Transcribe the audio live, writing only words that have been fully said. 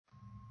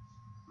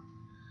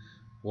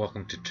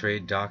Welcome to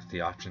Trade Doc, the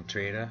option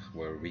trader,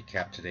 where we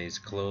recap today's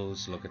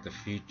close, look at the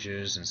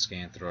futures, and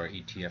scan through our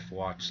ETF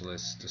watch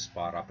list to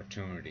spot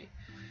opportunity.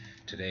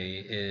 Today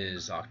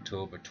is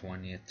October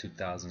 20th,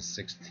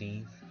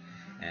 2016,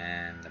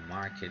 and the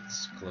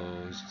markets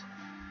closed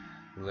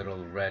a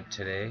little red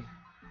today.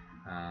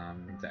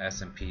 The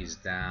S&P is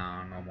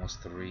down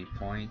almost 3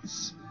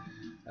 points.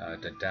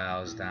 The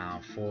Dow's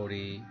down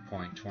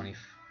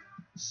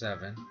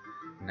 40.27.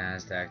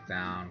 Nasdaq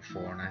down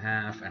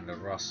 4.5, and the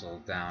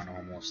Russell down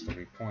almost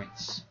 3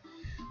 points.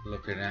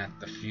 Looking at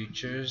the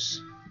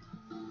futures,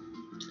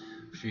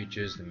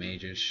 the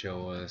majors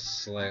show us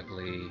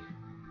slightly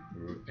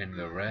in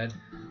the red.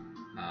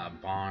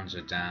 Bonds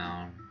are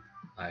down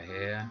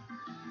here.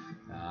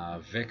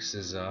 VIX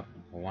is up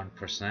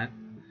 1%.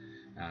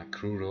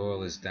 Crude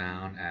oil is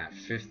down at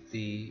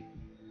 50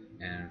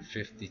 and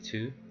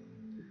 52.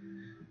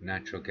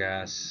 Natural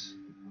gas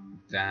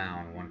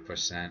down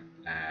 1%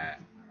 at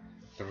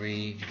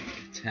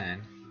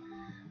 310.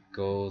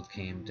 Gold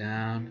came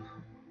down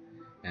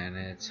and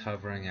it's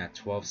hovering at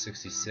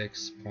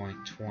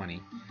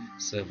 1266.20.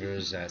 Silver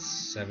is at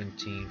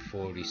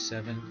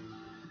 1747.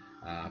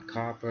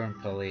 Copper and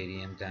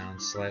palladium down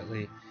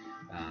slightly.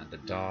 The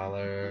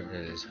dollar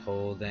is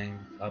holding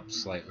up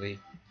slightly.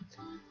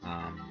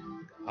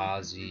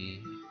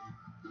 Aussie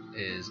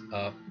is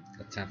up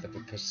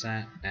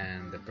 0.1%,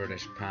 and the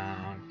British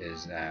pound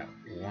is at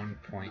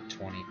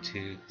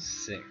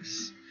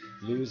 1.226,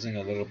 losing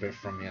a little bit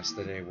from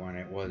yesterday when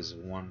it was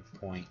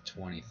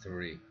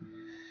 1.23.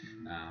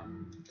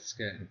 Let's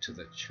get into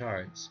the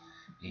charts.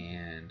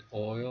 And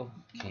oil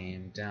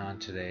came down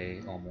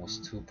today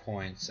almost 2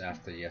 points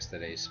after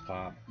yesterday's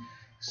pop.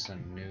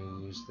 Some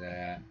news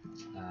that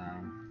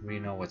we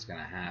know what's going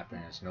to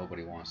happen, as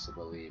nobody wants to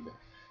believe it.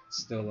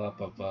 Still up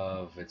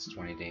above its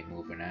 20-day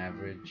moving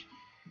average,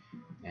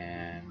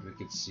 and we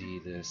could see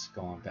this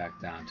going back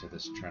down to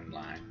this trend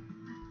line.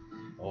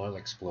 Oil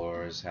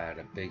Explorers had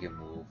a bigger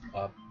move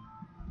up,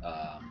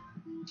 a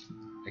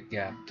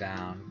gap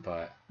down,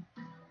 but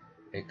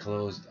it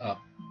closed up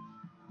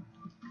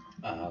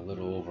a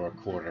little over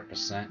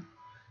 1/4%,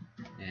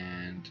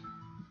 and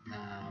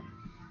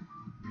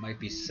might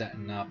be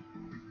setting up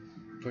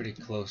pretty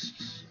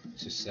close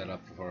to set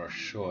up for a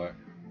short.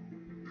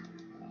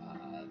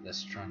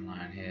 This trend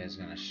line here is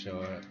going to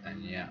show it,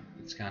 and yeah,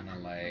 it's kind of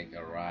like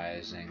a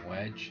rising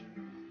wedge.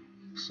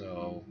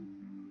 So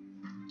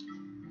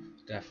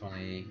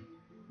definitely,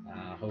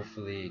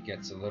 hopefully it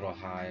gets a little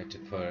higher to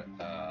put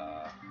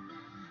a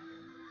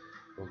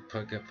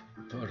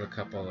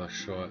couple of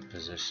short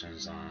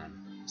positions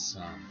on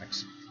some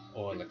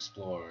oil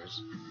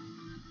explorers.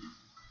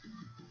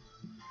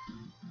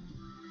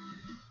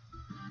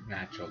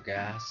 Natural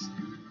gas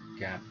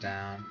gap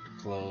down,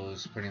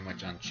 closed pretty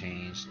much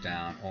unchanged,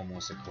 down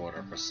almost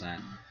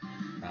 1/4%.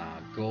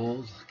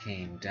 Gold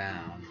came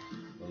down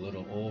a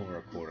little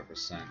over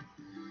 1/4%,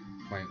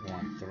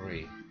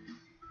 0.13,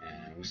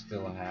 and we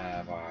still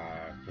have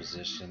our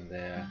position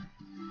there,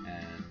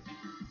 and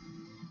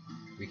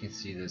we can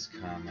see this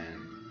come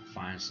and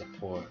find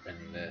support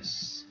in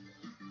this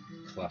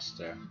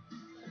cluster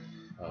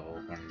of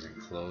opens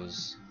and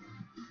close.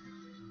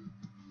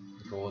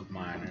 The gold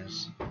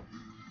miners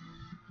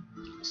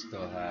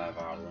still have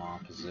our long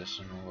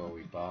position where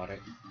we bought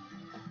it.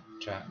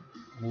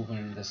 Moving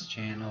in this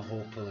channel,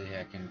 hopefully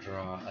I can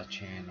draw a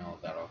channel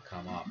that'll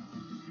come up.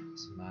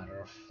 As a matter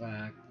of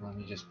fact, let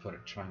me just put a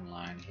trend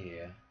line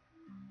here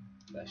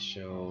that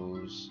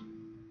shows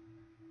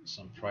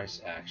some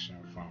price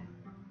action from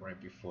right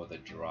before the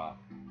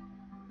drop.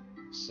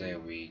 Say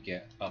we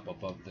get up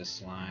above this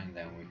line,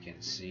 then we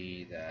can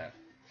see that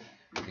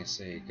we can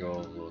say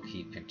gold will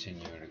keep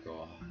continuing to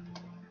go,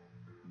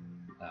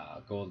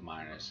 gold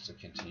miners to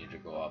continue to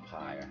go up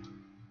higher.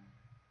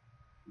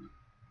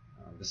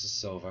 This is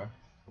silver.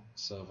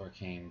 Silver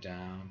came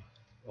down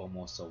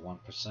almost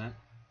 1%.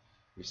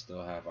 We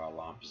still have our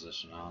long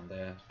position on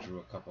there. Drew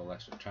a couple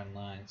extra trend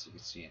lines. You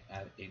can see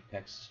an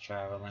apex is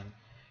traveling.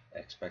 I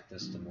expect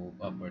this to move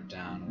up or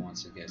down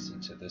once it gets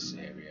into this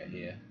area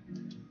here.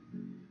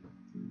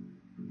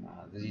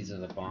 These are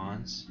the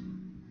bonds.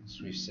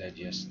 As we said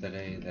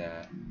yesterday,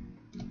 that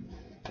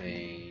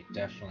they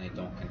definitely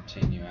don't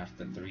continue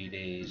after 3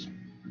 days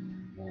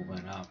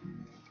moving up.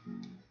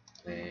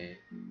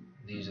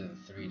 These are the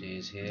 3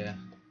 days here,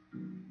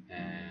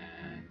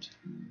 and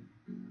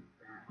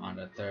on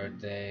the third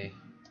day,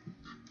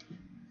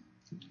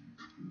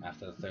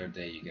 after the third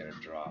day you get a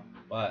drop,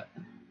 but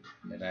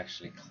it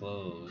actually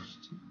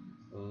closed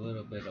a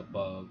little bit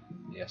above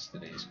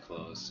yesterday's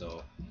close,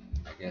 so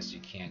I guess you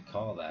can't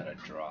call that a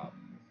drop.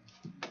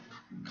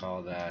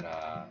 Call that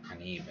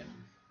an even.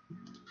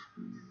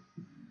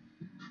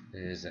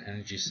 There's the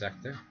energy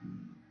sector,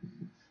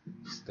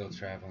 still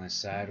traveling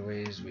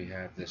sideways. We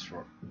have this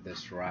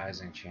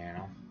rising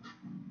channel.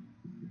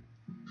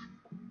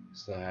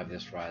 Still have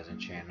this rising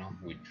channel.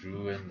 We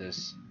drew in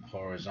this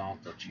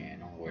horizontal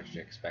channel, which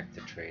you expect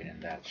to trade in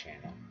that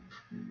channel.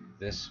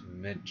 This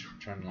mid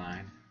trend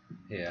line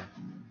here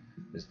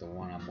is the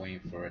one I'm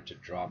waiting for it to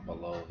drop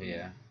below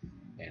here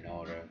in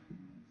order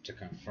to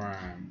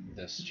confirm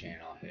this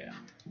channel here.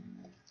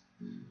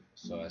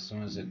 So as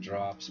soon as it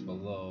drops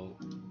below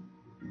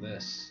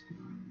this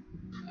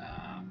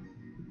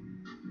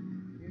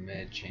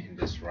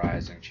this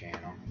rising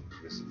channel,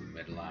 this is the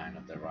midline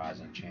of the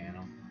rising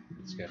channel,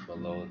 let's get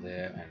below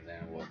there, and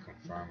then we'll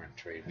confirm and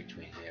trade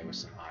between here with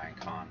some iron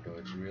condor.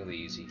 It's really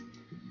easy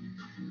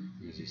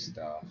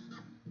stuff.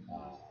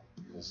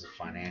 This is the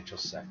financial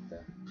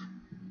sector.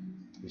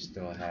 We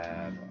still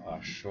have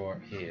our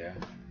short here,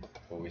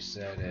 but we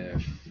said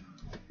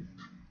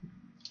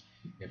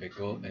if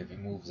it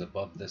moves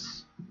above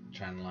this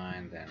trend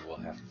line, then we'll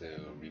have to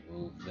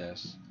remove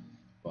this,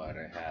 but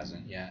it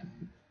hasn't yet.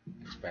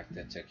 Expect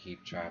it to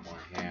keep traveling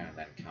here and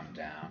then come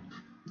down.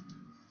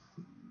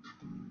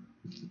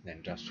 The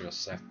industrial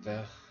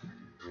sector,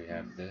 we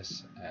have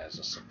this as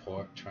a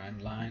support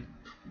trend line,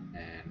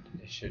 and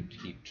it should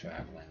keep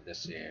traveling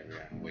this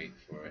area and wait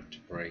for it to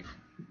break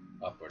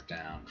up or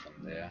down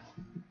from there.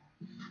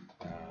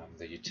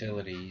 The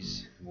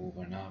utilities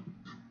moving up,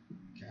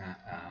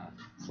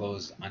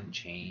 closed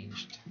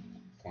unchanged,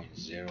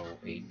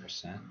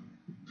 0.08%.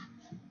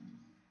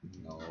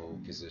 No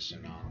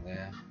position on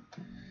there.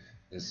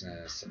 This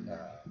is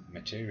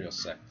material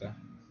sector.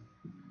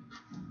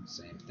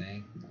 Same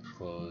thing,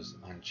 closed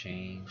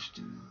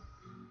unchanged,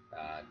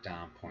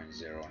 down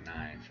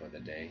 0.09 for the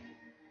day.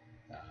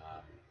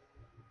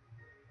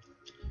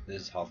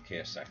 This is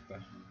healthcare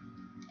sector.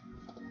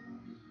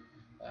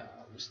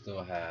 We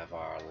still have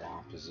our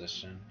long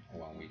position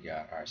when we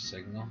got our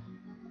signal.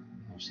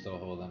 I'm still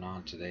holding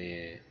on.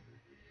 Today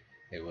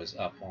it was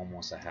up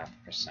almost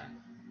 0.5%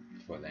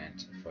 for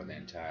the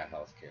entire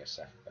healthcare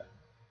sector.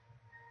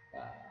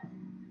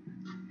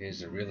 Here's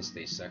the real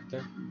estate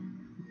sector,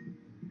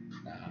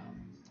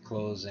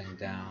 closing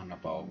down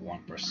about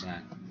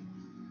 1%.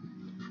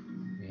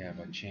 We have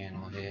a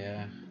channel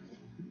here.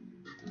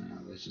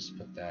 Let's just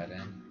put that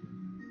in,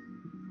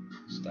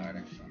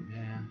 starting from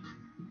here.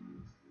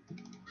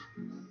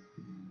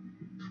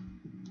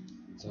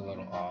 It's a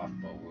little off,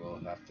 but we'll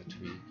have to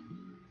tweak.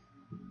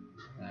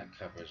 That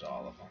covers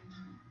all of them.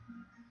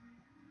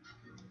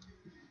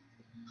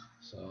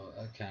 So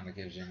that kind of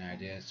gives you an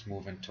idea. It's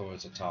moving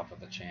towards the top of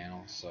the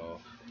channel, so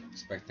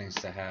expect things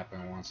to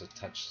happen once it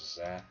touches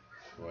that,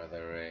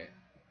 whether it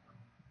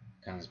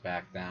comes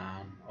back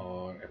down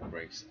or it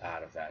breaks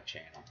out of that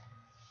channel.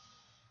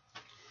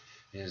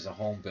 Here's the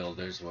home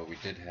builders, where we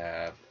did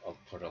have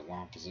put a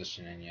long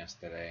position in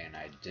yesterday, and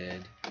I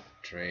did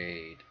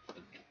trade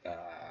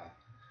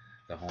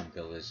the home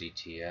builders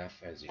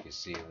ETF. As you can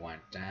see, it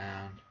went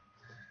down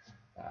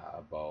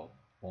about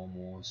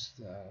almost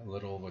a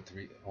little over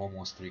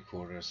almost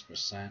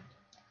 0.75%,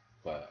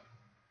 but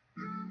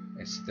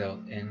it's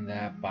still in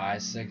that buy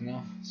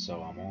signal,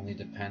 so I'm only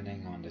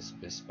depending on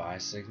this buy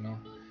signal.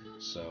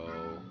 So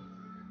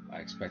I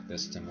expect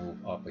this to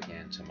move up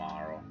again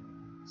tomorrow.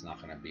 It's not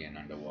going to be an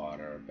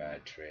underwater or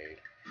bad trade.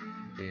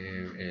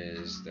 Here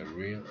is the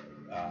real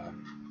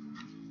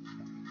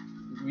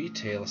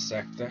retail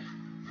sector,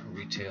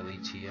 retail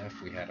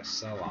ETF. We had a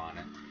sell on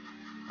it.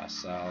 A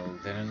sell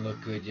didn't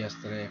look good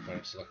yesterday, but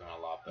it's looking a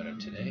lot better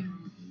today.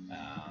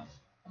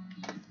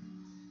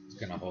 It's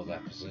going to hold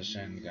that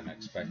position. Going to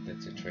expect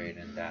it to trade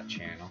in that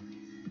channel.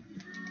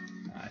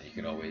 You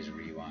could always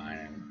rewind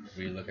and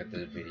re-look at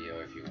the video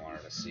if you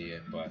wanted to see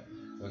it, but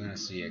we're going to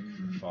see it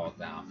fall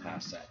down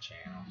past that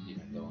channel,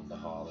 even though in the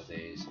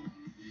holidays.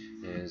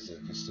 Is the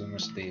consumer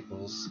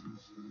staples,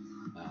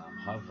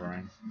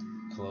 hovering,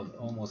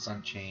 almost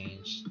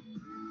unchanged.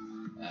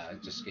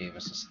 Just gave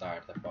us a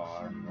start at the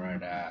bottom,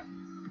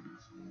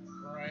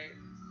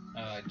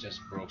 it just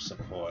broke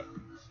support,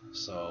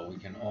 so we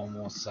can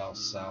almost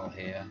sell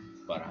here,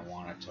 but I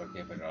wanted to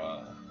give it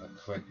a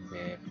quick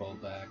bear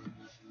pullback,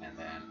 and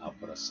then I'll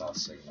put a sell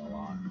signal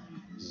on.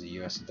 This is the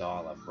US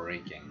dollar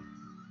breaking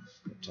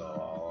to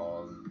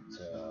a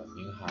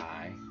new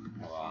high.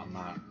 Well,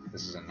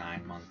 this is a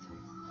 9-month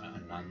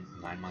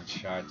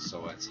chart,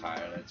 so it's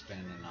higher. It's been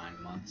in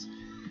 9 months.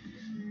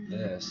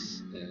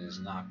 This is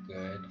not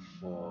good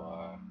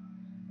for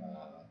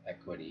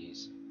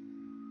equities,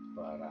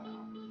 but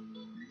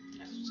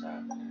that's what's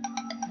happening.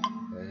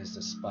 There's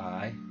the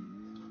SPY.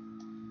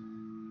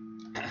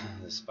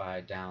 The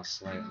SPY down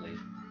slightly,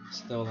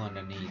 still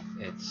underneath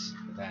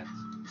that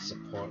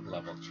support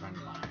level trend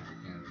line. We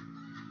can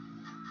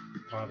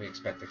probably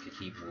expect it to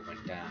keep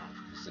moving down.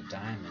 It's the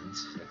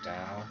diamonds, the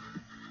Dow,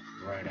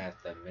 right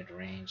at the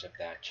mid-range of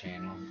that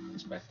channel.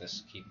 Expect this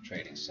to keep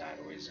trading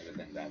sideways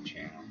within that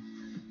channel.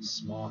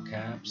 Small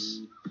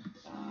caps,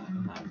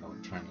 I have no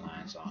trend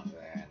lines on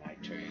there, and I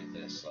trade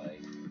this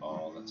like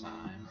all the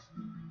time.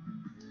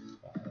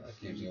 That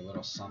gives you a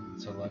little something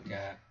to look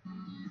at.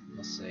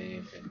 Let's see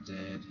if it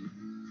did.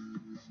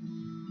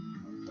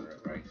 I'll put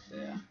it right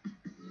there.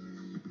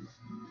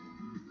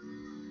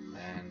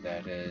 And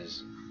that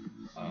is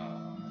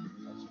a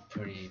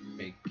pretty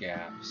big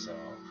gap, so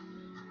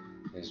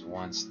there's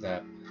one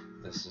step.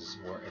 This is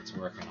where it's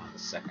working on the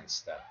second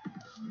step.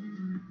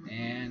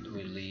 And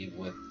we leave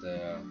with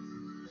the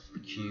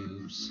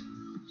cubes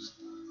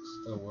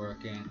still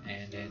working,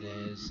 and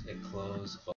it closed